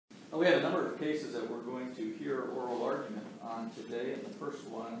We have a number of cases that we're going to hear oral argument on today, and the first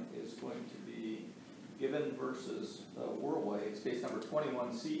one is going to be Given versus Whirlaway. It's case number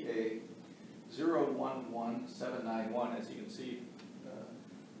 21CA011791. As you can see, the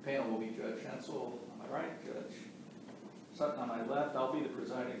panel will be Judge Hensel on my right, Judge Sutton on my left. I'll be the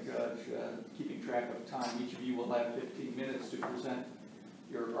presiding judge, keeping track of time. Each of you will have 15 minutes to present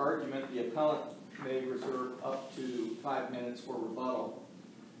your argument. The appellant may reserve up to 5 minutes for rebuttal.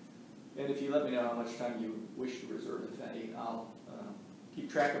 And if you let me know how much time you wish to reserve, if any, I'll keep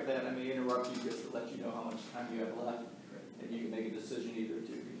track of that. I may interrupt you just to let you know how much time you have left, and you can make a decision either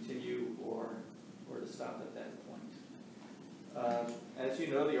to continue or to stop at that point. As you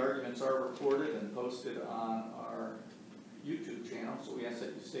know, the arguments are recorded and posted on our YouTube channel, so we ask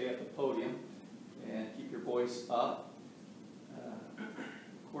that you stay at the podium and keep your voice up. The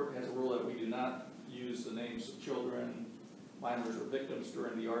court has a rule that we do not use the names of children, minors, or victims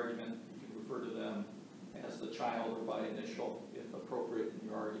during the argument. You can refer to them as the child or by initial if appropriate in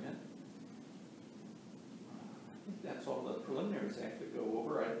your argument. I think that's all the preliminaries I have to go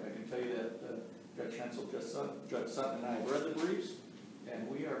over. I can tell you that Judge Hensel, Judge Sutton, and I have read the briefs, and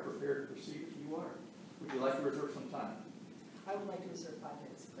we are prepared to proceed if you are. Would you like to reserve some time? I would like to reserve 5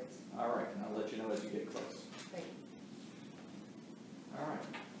 minutes, please. All right, and I'll let you know as you get close. Thank you. All right.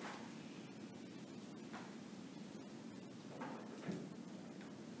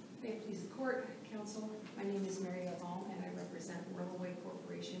 May it please the court, counsel. My name is Mary Avon, and I represent Whirlaway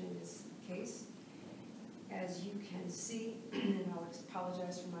Corporation in this case. As you can see, and I'll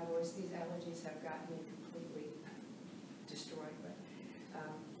apologize for my voice, these allergies have gotten me completely destroyed. But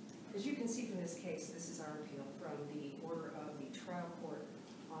as you can see from this case, this is our appeal from the order of the trial court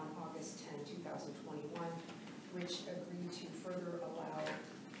on August 10, 2021, which agreed to further allow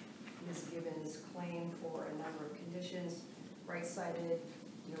Ms. Gibbons' claim for a number of conditions: right-sided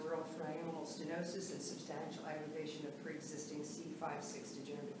neural triangular stenosis and substantial aggravation of pre-existing C5-6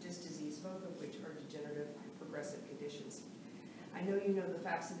 degenerative disc disease, both of which are degenerative progressive conditions. I know you know the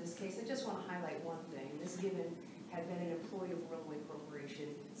facts of this case. I just want to highlight one thing. Ms. Gibbons had been an employee of Whirlaway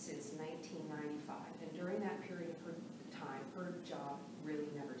Corporation since 1995, and during that period of her time, her job really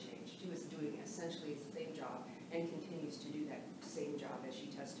never changed. She was doing essentially the same job and continues to do that same job as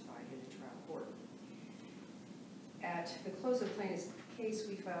she testified in the trial court. At the close of the plaintiff's case,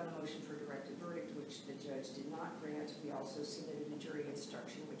 we filed a motion for directed verdict, which the judge did not grant. We also submitted a jury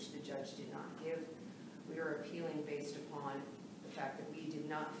instruction, which the judge did not give. We are appealing based upon the fact that we did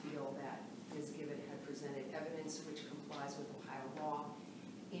not feel that Ms. Gibbons had presented evidence which complies with Ohio law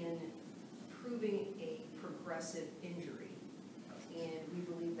in proving a progressive injury. And we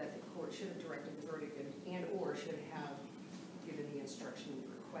believe that the court should have directed the verdict and or should have given the instruction we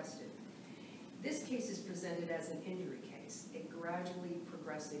requested. This case is presented as an injury case, a gradually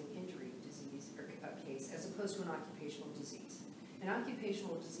progressing injury disease or case, as opposed to an occupational disease. An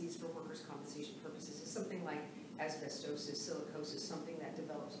occupational disease for workers' compensation purposes is something like asbestosis, silicosis, something that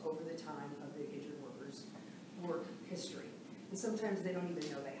develops over the time of the injured worker's work history. And sometimes they don't even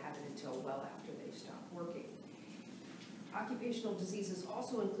know they have it until well after they've stopped working. Occupational diseases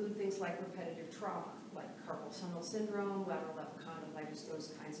also include things like repetitive trauma, like carpal tunnel syndrome, lateral epicondylitis, those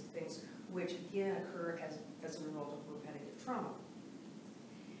kinds of things, which again occur as a result of repetitive trauma.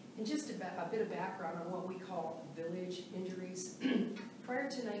 And just a bit of background on what we call village injuries. Prior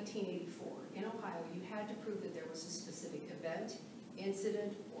to 1984, in Ohio, you had to prove that there was a specific event,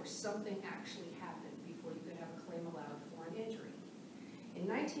 incident, or something actually happened before you could have a claim allowed for an injury. In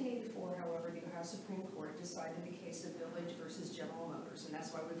 1984, however, the Ohio Supreme Court decided the case of Village versus General Motors, and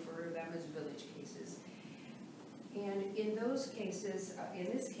that's why we refer to them as village cases. And in those cases, in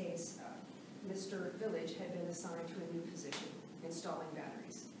this case, Mr. Village had been assigned to a new position, installing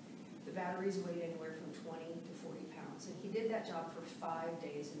batteries. The batteries weighed anywhere from 20 to 40 pounds, and he did that job for 5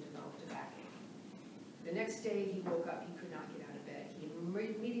 days and developed a backache. The next day he woke up, he could not get out of bed. He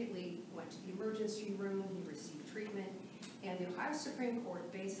immediately went to the emergency room, he received treatment, and the Ohio Supreme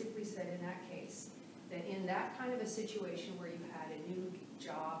Court basically said in that case that in that kind of a situation where you had a new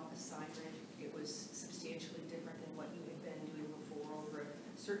job assignment, it was substantially different than what you had been doing before over a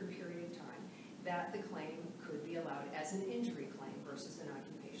certain period of time, that the claim could be allowed as an injury claim versus an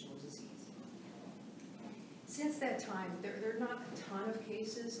occupational disease. Since that time, there are not a ton of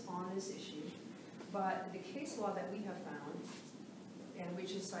cases on this issue, but the case law that we have found, and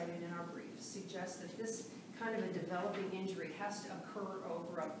which is cited in our brief, suggests that this kind of a developing injury has to occur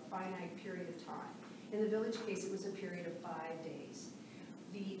over a finite period of time. In the Village case, it was a period of 5 days.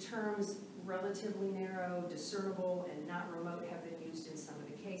 The terms relatively narrow, discernible, and not remote have been used in some of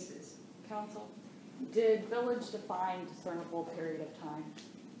the cases. Counsel, did Village define discernible period of time?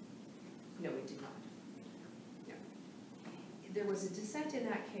 There was a dissent in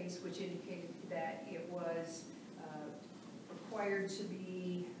that case which indicated that it was required to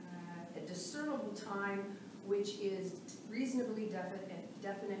be a discernible time which is reasonably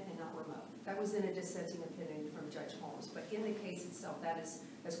definite and not remote. That was in a dissenting opinion from Judge Holmes, but in the case itself, that is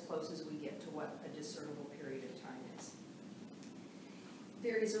as close as we get to what a discernible period of time is.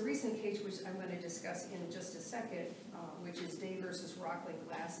 There is a recent case which I'm going to discuss in just a second, which is Day versus Rockland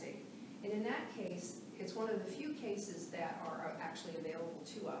Glassday. And in that case, it's one of the few cases that are actually available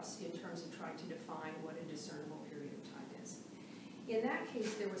to us in terms of trying to define what a discernible period of time is. In that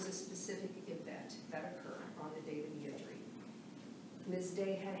case, there was a specific event that occurred on the date of the injury. Ms.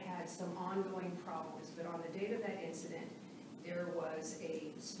 Day had had some ongoing problems, but on the date of that incident, there was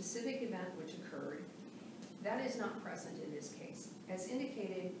a specific event which occurred. That is not present in this case. As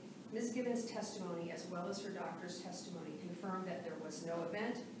indicated, Ms. Gibbons' testimony, as well as her doctor's testimony, confirmed that there was no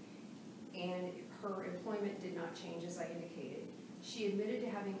event, and her employment did not change, as I indicated. She admitted to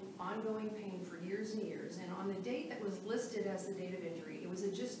having ongoing pain for years and years, and on the date that was listed as the date of injury, it was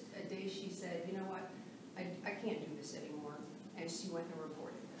just a day she said, you know what, I can't do this anymore, and she went and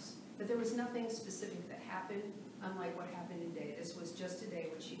reported this. But there was nothing specific that happened, unlike what happened in Day. This was just a day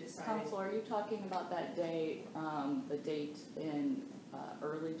when she decided. Counselor, are you talking about that day, the date in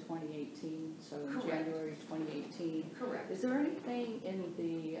early 2018, so in Correct. January 2018? Correct. Is there anything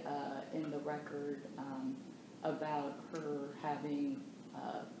in the record about her having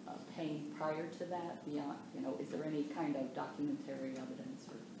pain prior to that? Beyond, is there any kind of documentary evidence?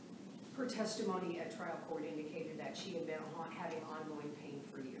 Or? Her testimony at trial court indicated that she had been having ongoing pain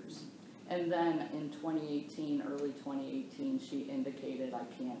for years. And then in 2018, early 2018, she indicated,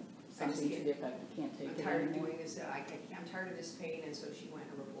 something to the effect, I can't take it anymore. I'm tired of doing this, I'm tired of this pain, and so she went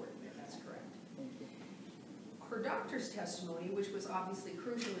and reported it. That's correct. Thank you. Her doctor's testimony, which was obviously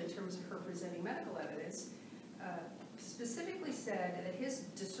crucial in terms of her presenting medical evidence, specifically said that his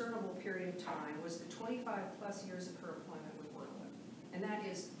discernible period of time was the 25 plus years of her employment with Whirlaway. And that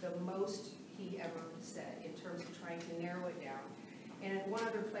is the most he ever said in terms of trying to narrow it down. And at one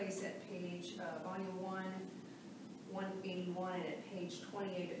other place at page, volume 1, 181, and at page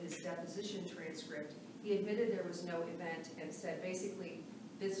 28 of his deposition transcript, he admitted there was no event and said basically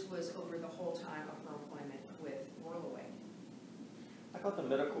this was over the whole time of her employment with Whirlaway. I thought the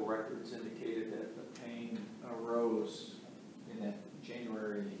medical records indicated that the pain arose in that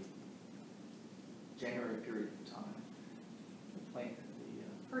January period of time.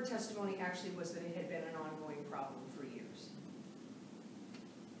 Her testimony actually was that it had been an ongoing problem for years.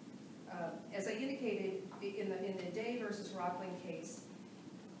 As I indicated, in the Day versus Rockland case,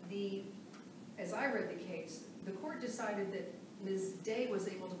 as I read the case, the court decided that Ms. Day was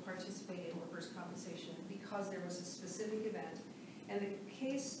able to participate in workers' compensation because there was a specific event. And the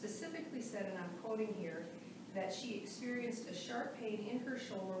case specifically said, and I'm quoting here, that she experienced a sharp pain in her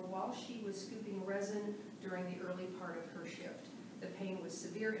shoulder while she was scooping resin during the early part of her shift. The pain was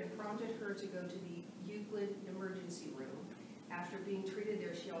severe and prompted her to go to the Euclid emergency room. After being treated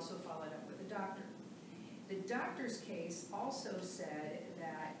there, she also followed up with a doctor. The doctor's case also said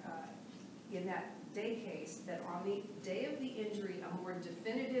that in that Day case, that on the day of the injury, a more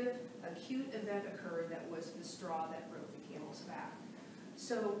definitive acute event occurred that was the straw that broke the camel's back.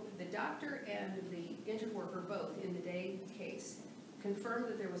 So the doctor and the injured worker, both in the Day case, confirmed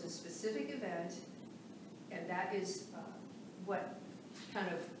that there was a specific event, and that is what kind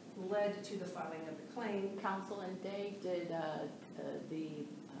of led to the filing of the claim. Counsel, and Day, did the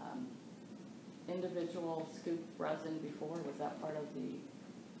individual scoop resin before? Was that part of the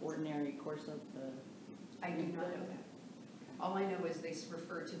ordinary course of the... I do not know that. All I know is they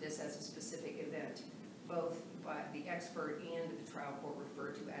refer to this as a specific event, both by the expert and the trial court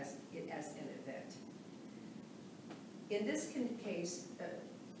referred to it as an event. In this case,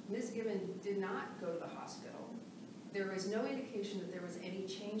 Ms. Gibbon did not go to the hospital. There is no indication that there was any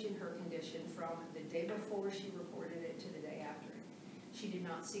change in her condition from the day before she reported it to the day after. She did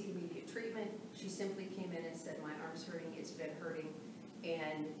not seek immediate treatment. She simply came in and said, my arm's hurting, it's been hurting,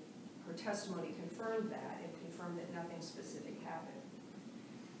 and her testimony confirmed that and confirmed that nothing specific happened.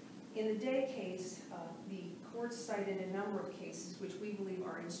 In the Day case, the court cited a number of cases which we believe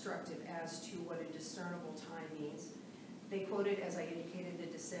are instructive as to what a discernible time means. They quoted, as I indicated, the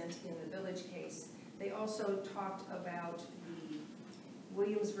dissent in the Village case. They also talked about the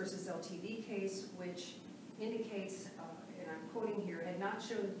Williams versus LTD case, which indicates, and I'm quoting here, had not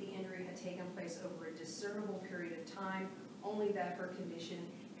shown that the injury had taken place over a discernible period of time, only that her condition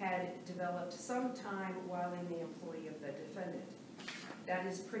had developed sometime while in the employ of the defendant. That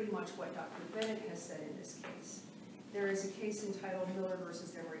is pretty much what Dr. Bennett has said in this case. There is a case entitled Miller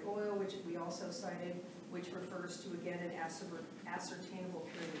versus Emory Oil, which which we also cited, which refers to, again, an ascertainable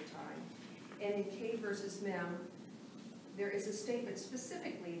period of time. And in K versus Mem, there is a statement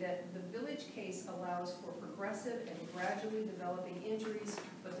specifically that the village case allows for progressive and gradually developing injuries,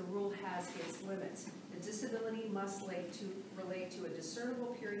 but the rule has its limits. The disability must relate to a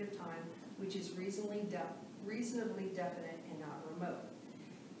discernible period of time, which is reasonably definite and not remote.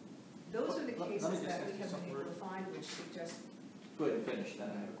 Those are the cases that we have been able to find which suggest... Go ahead and finish, then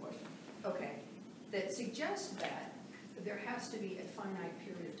I have a question. Okay. That suggest that there has to be a finite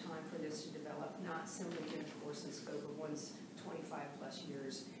period of time for this to develop, not simply in the course and scope of one's 25 plus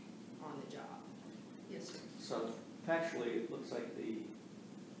years on the job. Yes, sir. So factually, it looks like the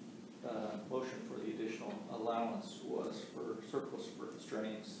motion for the additional allowance was for cervical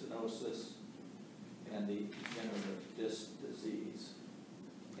strain, stenosis, and the degenerative disc disease.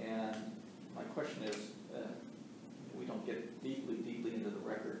 And my question is, we don't get deeply into the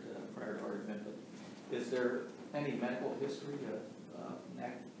record prior to argument, but is there any medical history of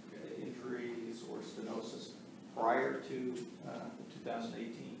neck injuries or stenosis prior to the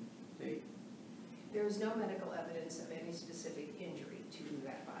 2018 date? There is no medical evidence of any specific injury to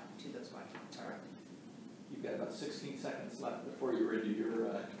those body parts. All right. You've got about 16 seconds left before you're ready to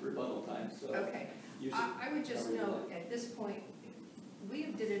your rebuttal time. So okay. I would just note at this point, we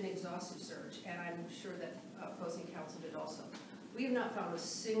did an exhaustive search, and I'm sure that opposing counsel did also. We have not found a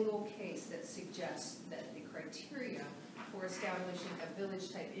single case that suggests that the criteria for establishing a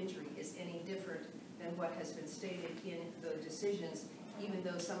village-type injury is any different than what has been stated in the decisions, even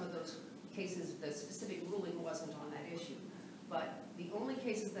though some of those cases, the specific ruling wasn't on that issue. But the only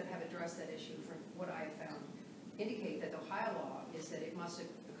cases that have addressed that issue, from what I have found, indicate that the Ohio law is that it must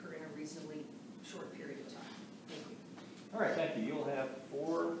occur in a reasonably short period of time. Thank you. All right, thank you. You'll have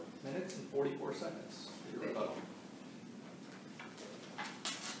 4 minutes and 44 seconds for your rebuttal.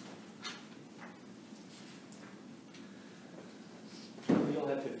 You'll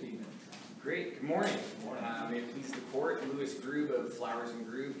have 15 minutes. Great. Good morning. Good morning. May it please the court, Louis Grube of Flowers and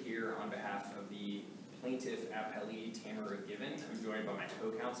Grube here on behalf of the plaintiff appellee Tamara Given. I'm joined by my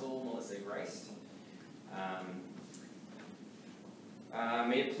co-counsel Melissa Grice.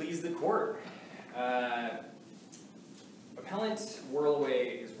 May it please the court. Appellant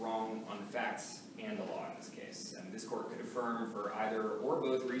Whirlaway is wrong on the facts and the law in this case, and this court could affirm for either or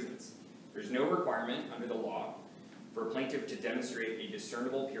both reasons. There's no requirement under the law for a plaintiff to demonstrate a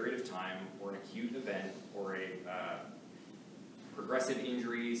discernible period of time or an acute event or a progressive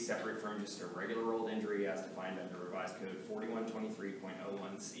injury separate from just a regular old injury as defined under Revised Code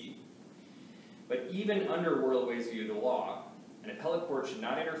 4123.01C. But even under Whirlaway's view of the law, an appellate court should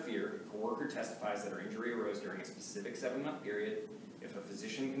not interfere if a worker testifies that her injury arose during a specific 7-month period if a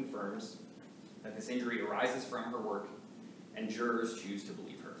physician confirms that this injury arises from her work and jurors choose to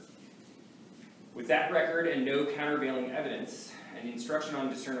believe her. With that record and no countervailing evidence, an instruction on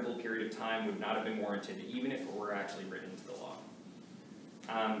discernible period of time would not have been warranted even if it were actually written into the law.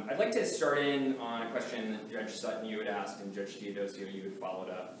 I'd like to start in on a question that Judge Sutton you had asked and Judge Teodosio you had followed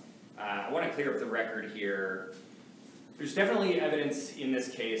up. I want to clear up the record here. There's definitely evidence in this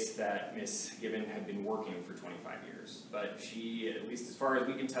case that Ms. Given had been working for 25 years, but she, at least as far as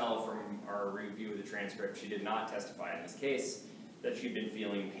we can tell from our review of the transcript, she did not testify in this case that she'd been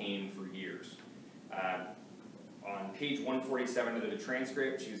feeling pain for years. On page 147 of the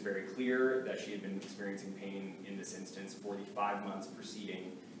transcript, she was very clear that she had been experiencing pain in this instance for the 5 months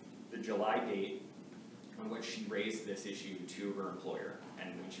preceding the July date on which she raised this issue to her employer,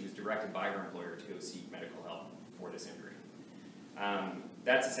 and when she was directed by her employer to go seek medical help for this injury.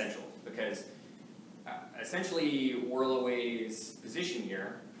 That's essential because essentially Whirlaway's position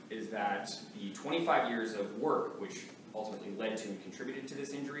here is that the 25 years of work which ultimately led to and contributed to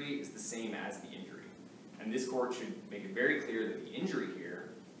this injury is the same as the injury. And this court should make it very clear that the injury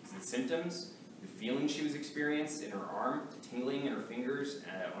here is the symptoms, the feeling she was experiencing in her arm, the tingling in her fingers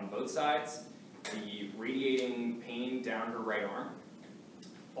on both sides, the radiating pain down her right arm.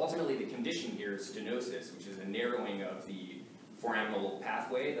 Ultimately, the condition here is stenosis, which is a narrowing of the foraminal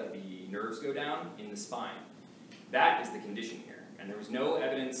pathway that the nerves go down in the spine. That is the condition here. And there was no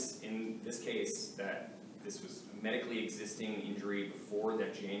evidence in this case that this was a medically existing injury before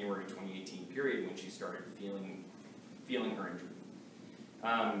that January 2018 period when she started feeling her injury.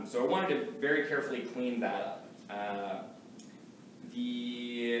 So I wanted to very carefully clean that up.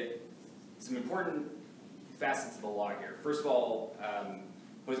 Some important facets of the law here. First of all,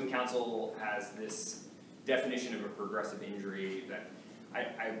 opposing counsel has this definition of a progressive injury that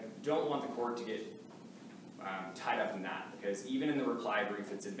I don't want the court to get tied up in that, because even in the reply brief,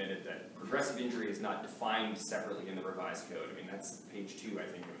 it's admitted that progressive injury is not defined separately in the revised code. I mean, that's page 2, I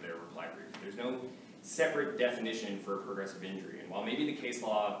think, of their reply brief. There's no separate definition for progressive injury, and while maybe the case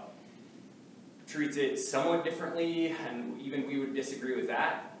law treats it somewhat differently, and even we would disagree with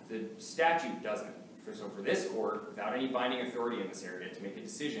that, the statute doesn't. So for this court, without any binding authority in this area to make a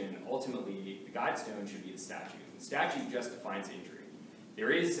decision, ultimately the guidestone should be the statute. The statute just defines injury. There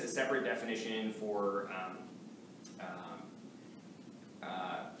is a separate definition for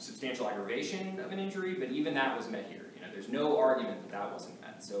substantial aggravation of an injury, but even that was met here. You know, there's no argument that that wasn't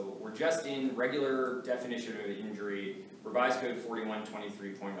met. So we're just in regular definition of injury, revised code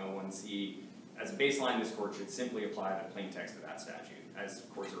 4123.01C. As a baseline, this court should simply apply the plain text of that statute, as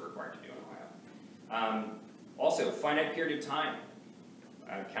courts are required to do in Ohio. Also, finite period of time.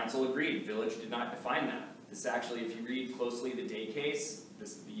 Counsel agreed, Village did not define that. This actually, if you read closely the day case, the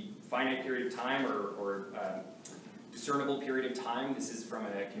finite period of time or discernible period of time, this is from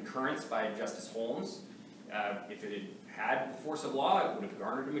a concurrence by Justice Holmes. If it had the force of law, it would have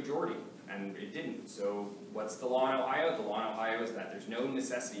garnered a majority, and it didn't. So what's the law in Ohio? The law in Ohio is that there's no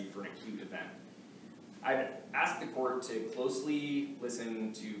necessity for an acute event. I'd ask the court to closely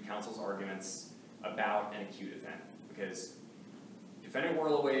listen to counsel's arguments about an acute event, because defendant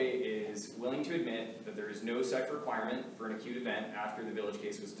Whirlaway is willing to admit that there is no such requirement for an acute event after the Village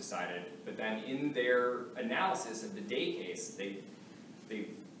case was decided, but then in their analysis of the day case, they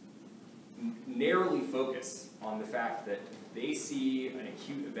narrowly focus on the fact that they see an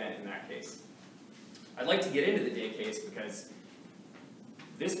acute event in that case. I'd like to get into the day case because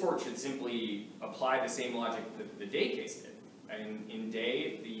this court should simply apply the same logic that the day case did. In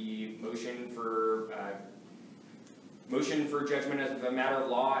day, the motion for judgment as a matter of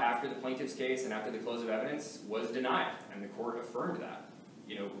law after the plaintiff's case and after the close of evidence was denied, and the court affirmed that.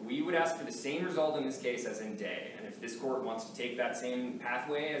 You know, we would ask for the same result in this case as in day, and if this court wants to take that same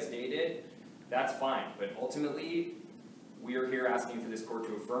pathway as day did, that's fine. But ultimately, we are here asking for this court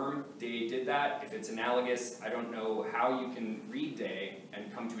to affirm day did that. If it's analogous, I don't know how you can read day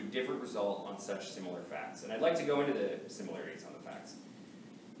and come to a different result on such similar facts. And I'd like to go into the similarities on the facts.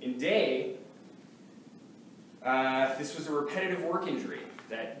 In day, this was a repetitive work injury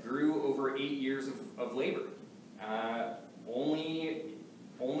that grew over 8 years of labor.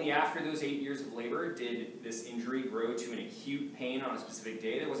 Only after those 8 years of labor did this injury grow to an acute pain on a specific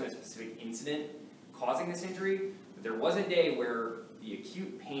day. There wasn't a specific incident causing this injury, but there was a day where the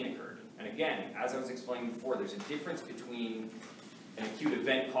acute pain occurred. And again, as I was explaining before, there's a difference between an acute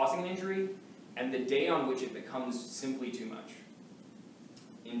event causing an injury and the day on which it becomes simply too much.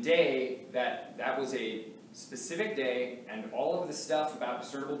 In day, that was a specific day, and all of the stuff about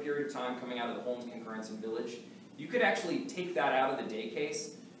discernible period of time coming out of the Holmes concurrence in Village, you could actually take that out of the day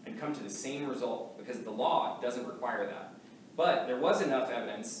case and come to the same result, because the law doesn't require that. But there was enough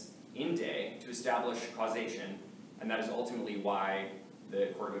evidence in day to establish causation, and that is ultimately why the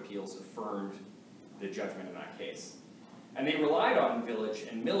Court of Appeals affirmed the judgment in that case. And they relied on Village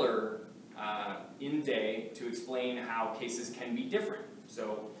and Miller in day to explain how cases can be different.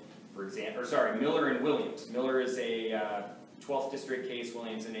 So, for example, Miller and Williams. Miller is a 12th district case,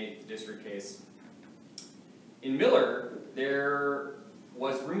 Williams an 8th district case. In Miller, there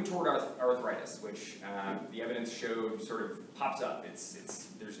was rheumatoid arthritis, which the evidence showed sort of pops up.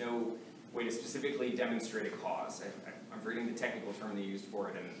 There's no way to specifically demonstrate a cause. I'm forgetting the technical term they used for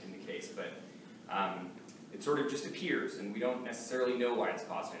it in the case, but it sort of just appears, and we don't necessarily know why it's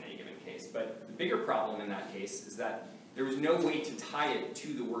caused in any given case. But the bigger problem in that case is that there was no way to tie it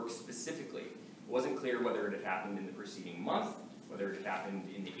to the work specifically. It wasn't clear whether it had happened in the preceding month, whether it had happened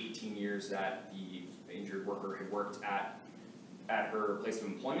in the 18 years that the injured worker had worked at her place of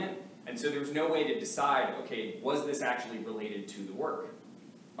employment, and so there was no way to decide, okay, was this actually related to the work?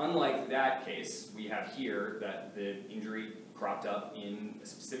 Unlike that case, we have here that the injury cropped up in a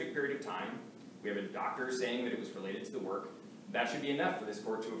specific period of time. We have a doctor saying that it was related to the work. That should be enough for this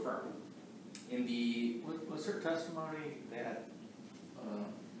court to affirm. Was her testimony that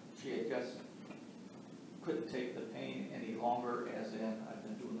she had just couldn't take the pain any longer, as in, I've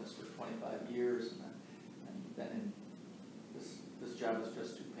been doing this for 25 years, and then this job is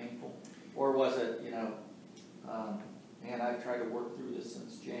just too painful? Or was it, man, I've tried to work through this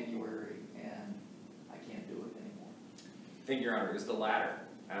since January, and I can't do it anymore? Thank you, Your Honor. It was the latter.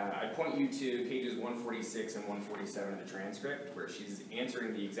 I point you to pages 146 and 147 of the transcript, where she's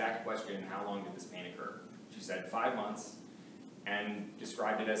answering the exact question, how long did this pain occur? She said 5 months, and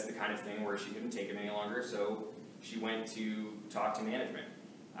described it as the kind of thing where she couldn't take it any longer, so she went to talk to management.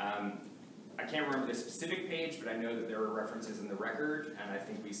 I can't remember the specific page, but I know that there are references in the record, and I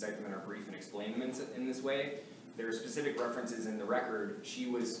think we cite them in our brief and explain them in this way. There are specific references in the record. She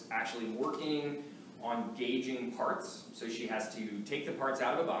was actually working on gauging parts, so she has to take the parts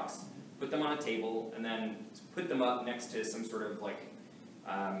out of a box, put them on a table, and then put them up next to some sort of equipment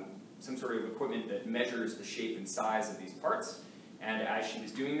that measures the shape and size of these parts. And as she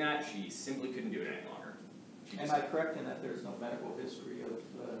was doing that, she simply couldn't do it any longer. Am I correct in that there's no medical history of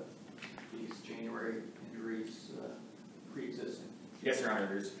these January injuries pre-existing? Yes, Your Honor,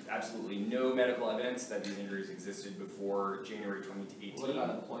 there's absolutely no medical evidence that these injuries existed before January 2018. What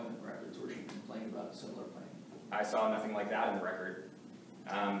about employment records where she complained about similar pain? I saw nothing like that in the record.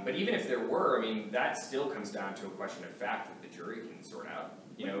 But even if there were, I mean, that still comes down to a question of fact that the jury can sort out.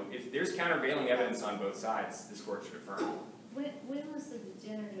 You know, if there's countervailing evidence on both sides, this court should affirm. When was the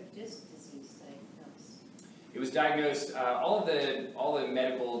degenerative disc disease diagnosed? It was diagnosed, all the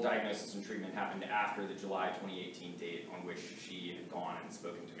medical diagnosis and treatment happened after the July 2018 date on which she had gone and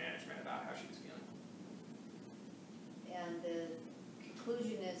spoken to management about how she was feeling. And the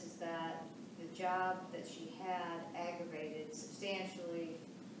conclusion is that the job that she had aggravated substantially,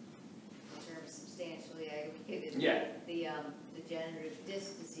 the term substantially aggravated, the degenerative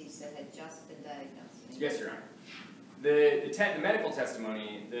disc disease that had just been diagnosed. Yes, Your Honor. The medical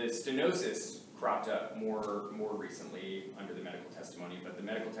testimony, the stenosis cropped up more recently under the medical testimony, but the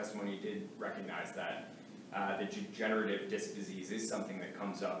medical testimony did recognize that the degenerative disc disease is something that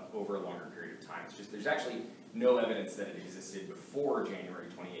comes up over a longer period of time. It's just there's actually no evidence that it existed before January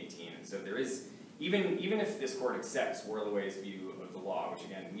 2018, and so there is, even if this court accepts Whirlaway's view of the law, which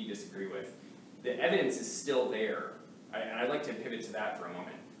again we disagree with, the evidence is still there. And I'd like to pivot to that for a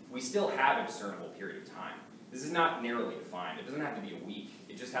moment. We still have a discernible period of time. This is not narrowly defined. It doesn't have to be a week.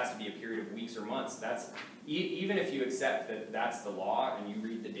 It just has to be a period of weeks or months. That's even if you accept that that's the law and you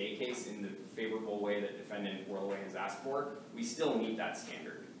read the Day case in the favorable way that defendant Whirlaway has asked for, we still meet that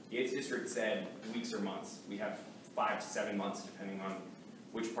standard. The 8th District said weeks or months. We have 5 to 7 months depending on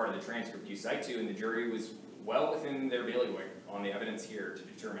which part of the transcript you cite to, and the jury was well within their bailiwick on the evidence here to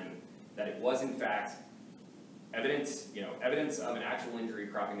determine that it was in fact evidence of an actual injury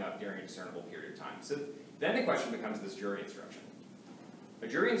cropping up during a discernible period of time. So then the question becomes this jury instruction. A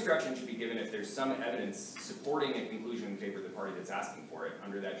jury instruction should be given if there's some evidence supporting a conclusion in favor of the party that's asking for it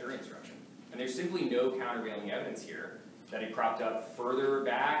under that jury instruction. And there's simply no countervailing evidence here that it cropped up further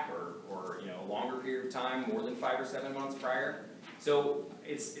back or a longer period of time, more than 5 or 7 months prior. So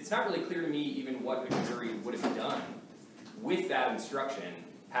it's not really clear to me even what a jury would have done with that instruction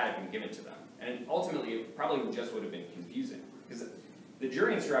had it been given to them. And ultimately, it probably just would have been confusing. Because the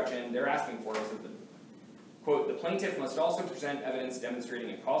jury instruction they're asking for is that, quote, the plaintiff must also present evidence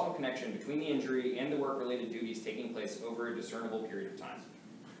demonstrating a causal connection between the injury and the work-related duties taking place over a discernible period of time.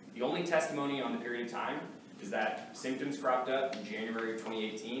 The only testimony on the period of time is that symptoms cropped up in January of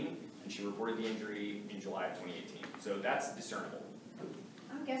 2018, and she reported the injury in July of 2018. So that's discernible.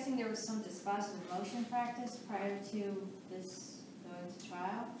 I'm guessing there was some dispositive motion practice prior to this going to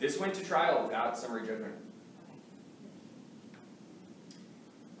trial? This went to trial without summary judgment.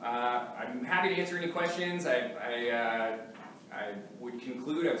 I'm happy to answer any questions. I would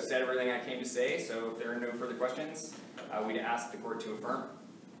conclude I've said everything I came to say, so if there are no further questions, we'd ask the court to affirm.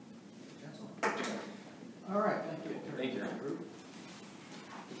 All right, thank you. Thank you.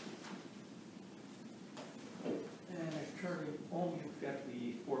 And Attorney Holm, you've got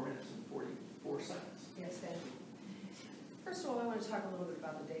the 4 minutes and 44 seconds. Yes, thank you. First of all, I want to talk a little bit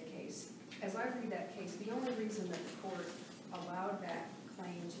about the Day case. As I read that case, the only reason that the court allowed that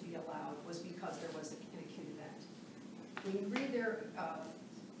claim to be allowed was because there was an acute event. When you read their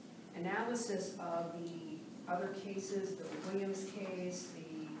analysis of the other cases, the Williams case,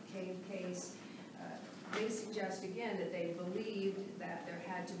 the Cave case, they suggest again that they believed that there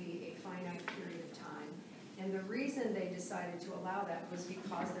had to be a finite period of time. And the reason they decided to allow that was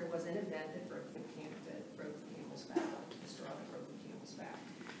because there was an event that broke the camel's back, the straw that broke the camel's back.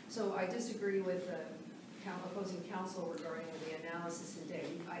 So I disagree with the opposing counsel regarding the analysis in Day.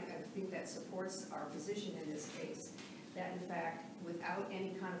 I think that supports our position in this case, that in fact, without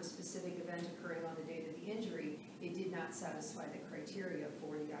any kind of specific event occurring on the date of the injury, it did not satisfy the criteria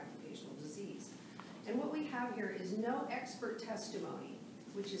for the occupational disease. And what we have here is no expert testimony,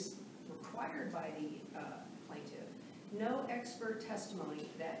 which is required by the plaintiff, no expert testimony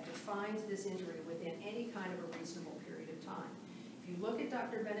that defines this injury within any kind of a reasonable period of time. If you look at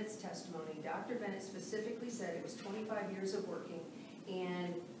Dr. Bennett's testimony, Dr. Bennett specifically said it was 25 years of working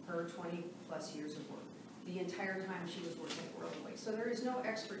and her 20 plus years of work, the entire time she was working at Whirlaway. So there is no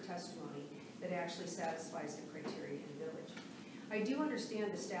expert testimony that actually satisfies the criteria in Village. I do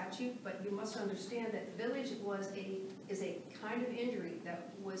understand the statute, but you must understand that village is a kind of injury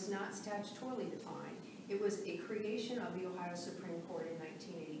that was not statutorily defined. It was a creation of the Ohio Supreme Court in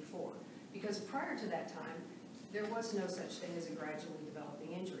 1984. Because prior to that time, there was no such thing as a gradually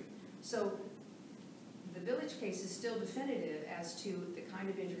developing injury. So the village case is still definitive as to the kind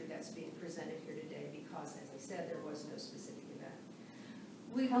of injury that's being presented here today because, as I said, there was no specific event.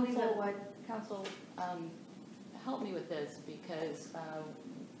 We believe that what... Counsel, help me with this because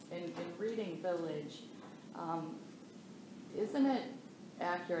in reading village, isn't it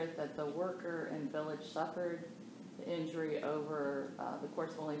accurate that the worker in village suffered the injury over the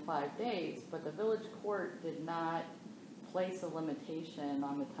course of only 5 days, but the village court did not place a limitation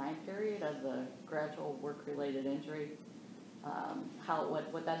on the time period of the gradual work-related injury?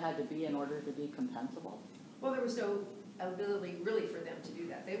 What that had to be in order to be compensable? Well, there was no ability really for them to do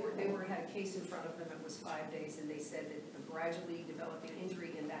that. They had a case in front of them, it was 5 days, and they said that a gradually developing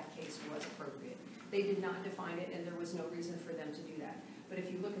injury in that case was appropriate. They did not define it, and there was no reason for them to do that. But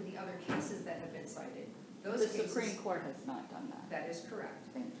if you look at the other cases that have been cited, those cases... The Supreme Court has not done that. That is correct.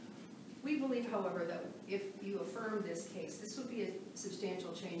 Thank you. We believe, however, that if you affirm this case, this would be a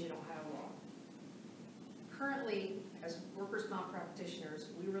substantial change in Ohio law. Currently, as workers' comp practitioners,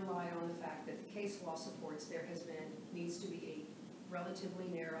 we rely on the fact that the case law supports needs to be a relatively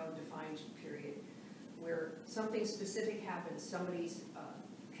narrow, defined period where something specific happens, somebody's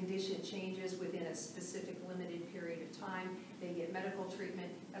condition changes within a specific limited period of time, they get medical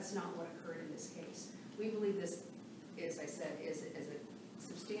treatment. That's not what occurred in this case. We believe this, as I said, is a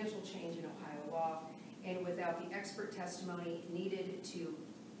substantial change in Ohio law, and without the expert testimony needed to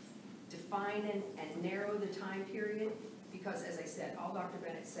define and narrow the time period, because as I said, all Dr.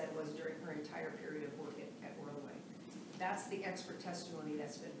 Bennett said was during her entire period of work at Whirlaway. That's the expert testimony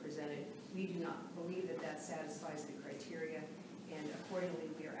that's been presented. We do not believe that that satisfies the criteria, and accordingly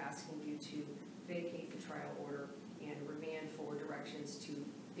we are asking you to vacate the trial order and remand for directions to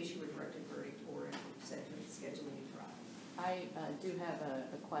issue a directed verdict or scheduling a trial. I do have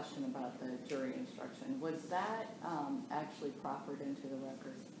a question about the jury instruction. Was that actually proffered into the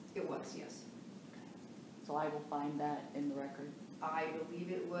record? It was, yes. So I will find that in the record? I believe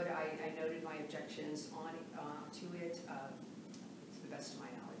it would. I noted my objections on to it to the best of my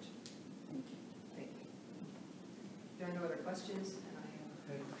knowledge. Thank you. Thank you. There are no other questions, and I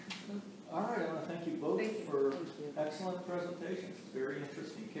have... All right, I want to thank you both for Thank you. excellent presentations. It's a very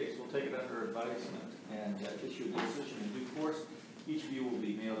interesting case. We'll take it under advisement and issue a decision in due course. Each of you will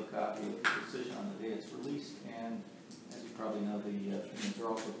be mailed a copy of the decision on the day it's released, and as you probably know, the opinions are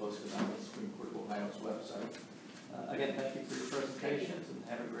also posted on the Supreme Court of Ohio's website. Again, thank you for your presentations, and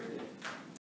have a great day.